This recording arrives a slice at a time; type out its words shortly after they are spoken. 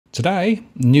Today,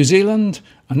 New Zealand,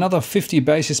 another 50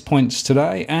 basis points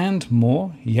today and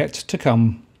more yet to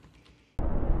come.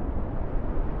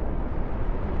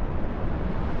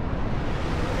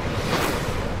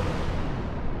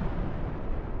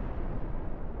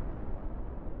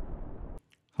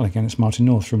 Hello again, it's Martin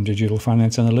North from Digital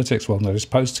Finance Analytics.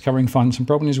 Well-noticed posts covering finance and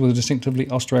properties with a distinctively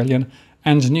Australian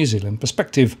and New Zealand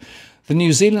perspective. The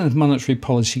New Zealand Monetary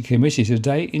Policy Committee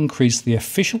today increased the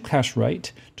official cash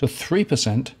rate to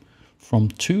 3% from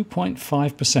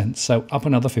 2.5%, so up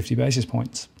another 50 basis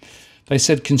points. They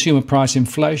said consumer price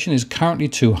inflation is currently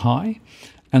too high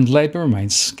and labour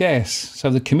remains scarce, so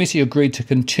the committee agreed to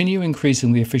continue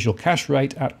increasing the official cash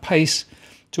rate at pace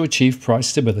to achieve price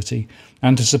stability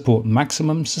and to support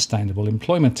maximum sustainable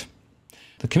employment.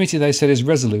 The committee, they said, is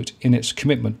resolute in its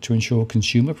commitment to ensure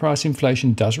consumer price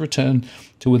inflation does return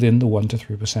to within the 1 to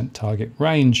 3% target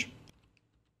range.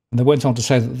 And they went on to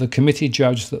say that the committee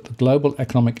judged that the global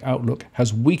economic outlook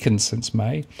has weakened since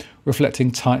May,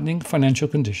 reflecting tightening financial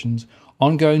conditions,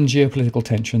 ongoing geopolitical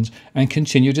tensions, and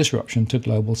continued disruption to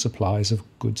global supplies of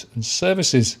goods and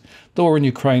services. The war in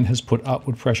Ukraine has put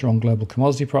upward pressure on global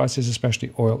commodity prices,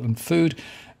 especially oil and food,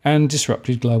 and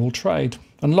disrupted global trade.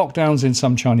 And lockdowns in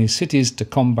some Chinese cities to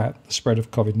combat the spread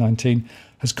of COVID-19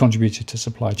 has contributed to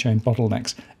supply chain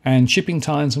bottlenecks, and shipping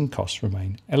times and costs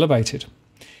remain elevated.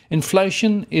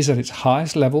 Inflation is at its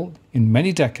highest level in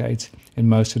many decades in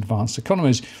most advanced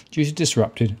economies due to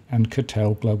disrupted and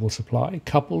curtailed global supply,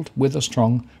 coupled with a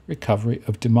strong recovery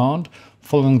of demand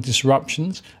following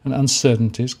disruptions and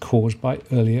uncertainties caused by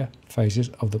earlier phases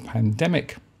of the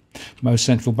pandemic. Most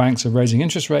central banks are raising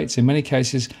interest rates, in many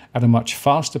cases at a much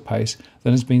faster pace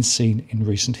than has been seen in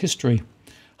recent history.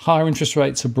 Higher interest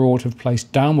rates abroad have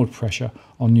placed downward pressure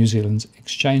on New Zealand's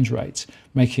exchange rates,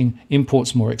 making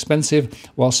imports more expensive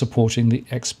while supporting the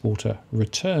exporter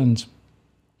returns.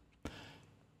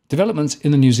 Developments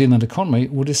in the New Zealand economy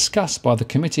were discussed by the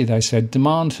committee. They said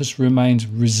demand has remained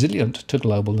resilient to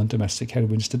global and domestic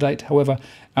headwinds to date. However,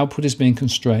 output is being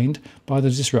constrained by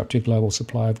the disrupted global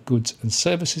supply of goods and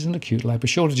services and acute labour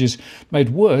shortages, made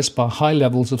worse by high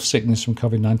levels of sickness from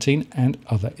COVID-19 and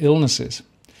other illnesses.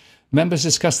 Members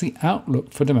discussed the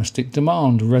outlook for domestic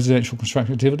demand. Residential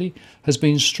construction activity has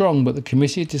been strong, but the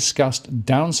committee discussed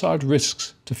downside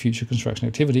risks to future construction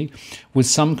activity, with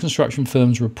some construction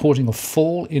firms reporting a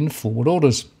fall in forward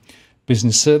orders.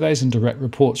 Business surveys and direct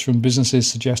reports from businesses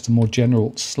suggest a more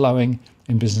general slowing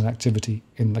in business activity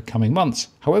in the coming months.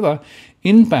 However,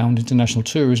 inbound international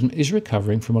tourism is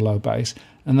recovering from a low base,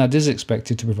 and that is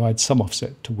expected to provide some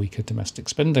offset to weaker domestic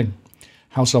spending.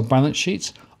 Household balance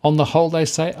sheets, on the whole, they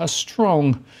say, are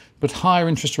strong, but higher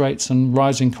interest rates and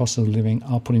rising costs of living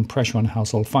are putting pressure on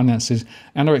household finances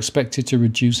and are expected to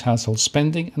reduce household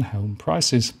spending and home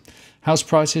prices. House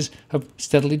prices have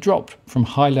steadily dropped from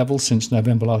high levels since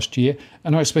November last year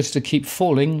and are expected to keep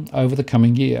falling over the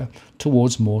coming year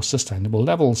towards more sustainable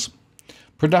levels.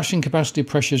 Production capacity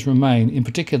pressures remain. In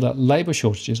particular, labour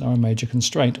shortages are a major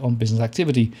constraint on business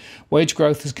activity. Wage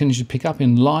growth has continued to pick up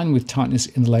in line with tightness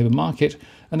in the labour market,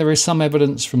 and there is some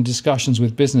evidence from discussions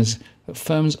with business that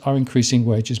firms are increasing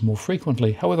wages more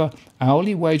frequently. However,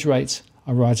 hourly wage rates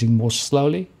are rising more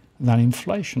slowly than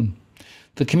inflation.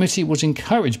 The committee was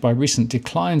encouraged by recent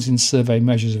declines in survey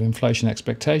measures of inflation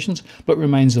expectations, but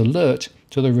remains alert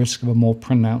to the risk of a more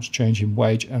pronounced change in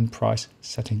wage and price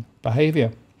setting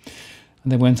behaviour.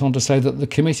 And they went on to say that the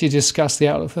committee discussed the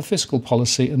outlook for fiscal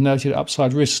policy and noted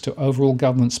upside risks to overall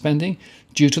government spending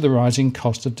due to the rising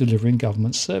cost of delivering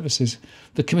government services.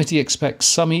 The committee expects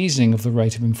some easing of the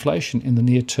rate of inflation in the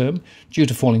near term due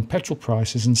to falling petrol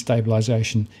prices and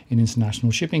stabilisation in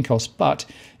international shipping costs, but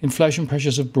inflation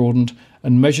pressures have broadened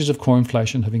and measures of core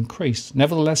inflation have increased.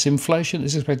 Nevertheless, inflation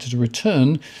is expected to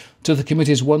return to the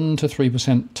committee's 1 to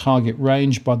 3% target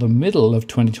range by the middle of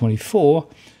 2024,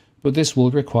 but this will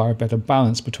require a better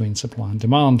balance between supply and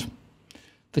demand.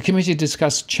 The committee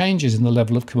discussed changes in the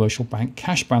level of commercial bank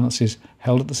cash balances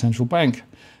held at the central bank.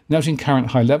 Noting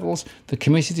current high levels, the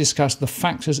committee discussed the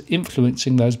factors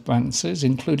influencing those balances,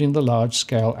 including the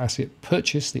large-scale asset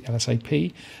purchase, the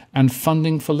LSAP, and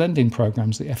funding for lending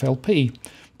programs, the FLP.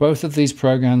 Both of these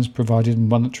programs provided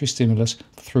monetary stimulus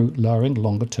through lowering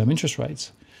longer-term interest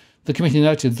rates. The committee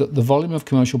noted that the volume of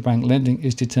commercial bank lending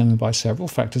is determined by several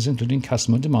factors, including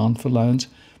customer demand for loans,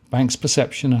 banks'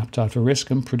 perception and appetite for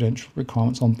risk, and prudential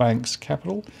requirements on banks'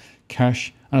 capital,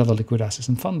 cash, and other liquid assets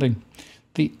and funding.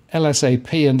 The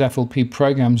LSAP and FLP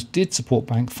programs did support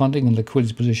bank funding and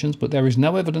liquidity positions, but there is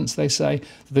no evidence, they say,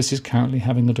 that this is currently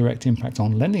having a direct impact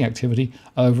on lending activity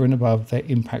over and above their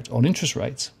impact on interest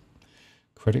rates.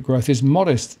 Credit growth is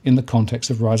modest in the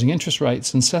context of rising interest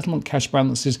rates, and settlement cash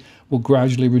balances will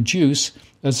gradually reduce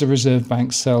as the Reserve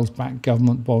Bank sells back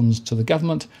government bonds to the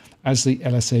government as the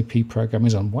LSAP program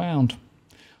is unwound.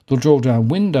 The drawdown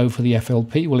window for the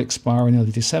FLP will expire in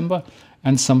early December,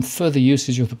 and some further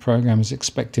usage of the program is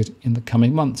expected in the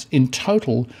coming months. In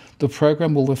total, the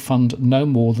program will fund no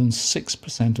more than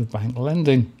 6% of bank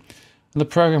lending. And the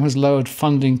program has lowered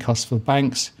funding costs for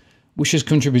banks, which has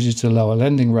contributed to lower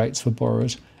lending rates for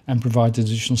borrowers and provided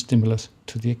additional stimulus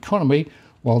to the economy,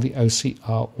 while the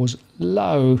OCR was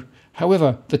low.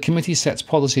 However, the committee sets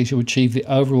policy to achieve the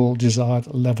overall desired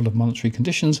level of monetary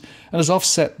conditions and has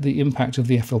offset the impact of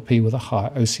the FLP with a higher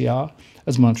OCR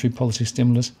as monetary policy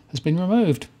stimulus has been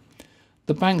removed.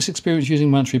 The bank's experience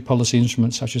using monetary policy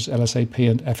instruments such as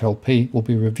LSAP and FLP will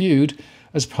be reviewed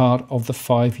as part of the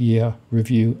 5-year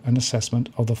review and assessment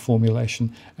of the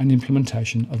formulation and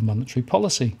implementation of monetary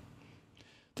policy.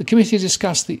 The committee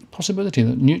discussed the possibility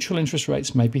that neutral interest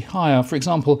rates may be higher. For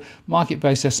example,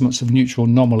 market-based estimates of neutral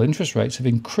nominal interest rates have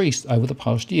increased over the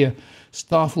past year.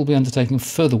 Staff will be undertaking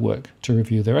further work to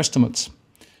review their estimates.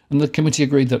 And the committee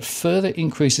agreed that further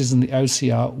increases in the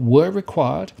OCR were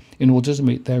required in order to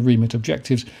meet their remit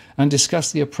objectives and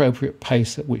discussed the appropriate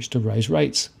pace at which to raise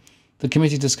rates. The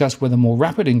committee discussed whether more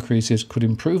rapid increases could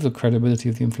improve the credibility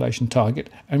of the inflation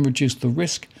target and reduce the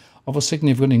risk of a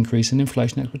significant increase in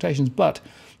inflation expectations, but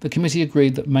the committee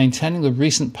agreed that maintaining the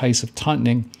recent pace of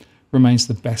tightening remains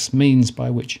the best means by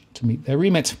which to meet their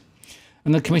remit.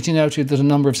 And the committee noted that a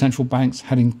number of central banks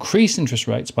had increased interest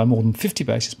rates by more than 50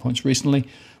 basis points recently,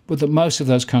 but that most of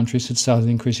those countries had started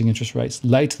increasing interest rates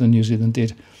later than New Zealand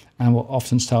did and were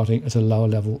often starting at a lower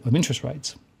level of interest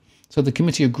rates. So the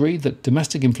committee agreed that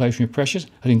domestic inflationary pressures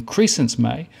had increased since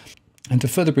May, and to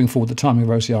further bring forward the timing of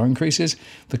OCR increases,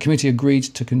 the committee agreed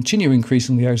to continue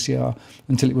increasing the OCR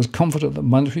until it was confident that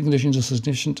monetary conditions are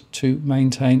sufficient to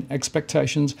maintain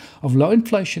expectations of low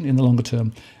inflation in the longer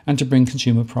term and to bring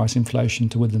consumer price inflation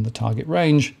to within the target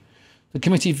range. The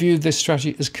committee viewed this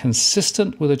strategy as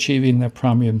consistent with achieving their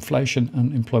primary inflation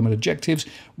and employment objectives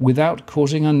without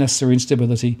causing unnecessary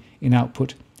instability in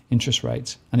output, interest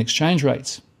rates and exchange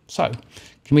rates. So,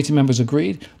 committee members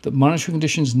agreed that monetary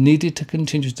conditions needed to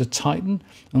continue to tighten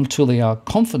until they are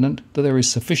confident that there is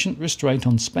sufficient restraint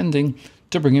on spending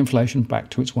to bring inflation back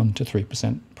to its 1 to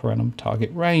 3% per annum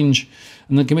target range.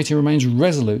 And the committee remains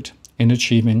resolute in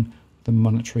achieving the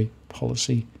monetary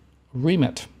policy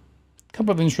remit. A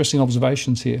couple of interesting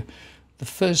observations here. The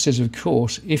first is, of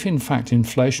course, if in fact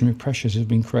inflationary pressures have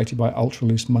been created by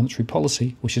ultra-loose monetary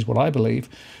policy, which is what I believe,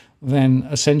 then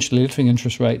essentially lifting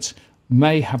interest rates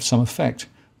may have some effect,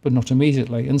 but not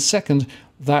immediately. And second,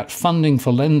 that funding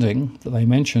for lending that they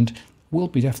mentioned will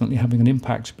be definitely having an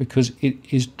impact because it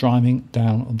is driving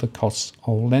down the costs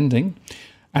of lending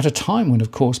at a time when,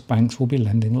 of course, banks will be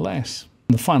lending less.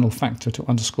 And the final factor to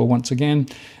underscore once again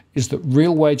is that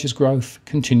real wages growth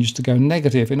continues to go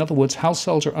negative. In other words,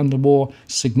 households are under more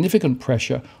significant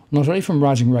pressure, not only from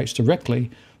rising rates directly,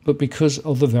 but because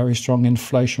of the very strong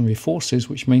inflationary forces,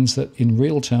 which means that in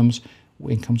real terms,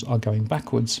 incomes are going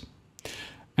backwards.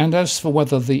 And as for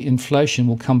whether the inflation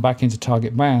will come back into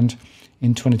target band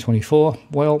in 2024,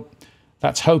 well,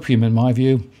 that's hopium in my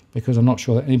view, because I'm not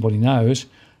sure that anybody knows,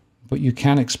 but you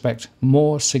can expect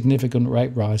more significant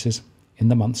rate rises in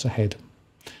the months ahead.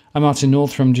 I'm Martin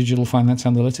North from Digital Finance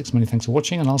Analytics. Many thanks for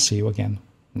watching, and I'll see you again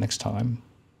next time.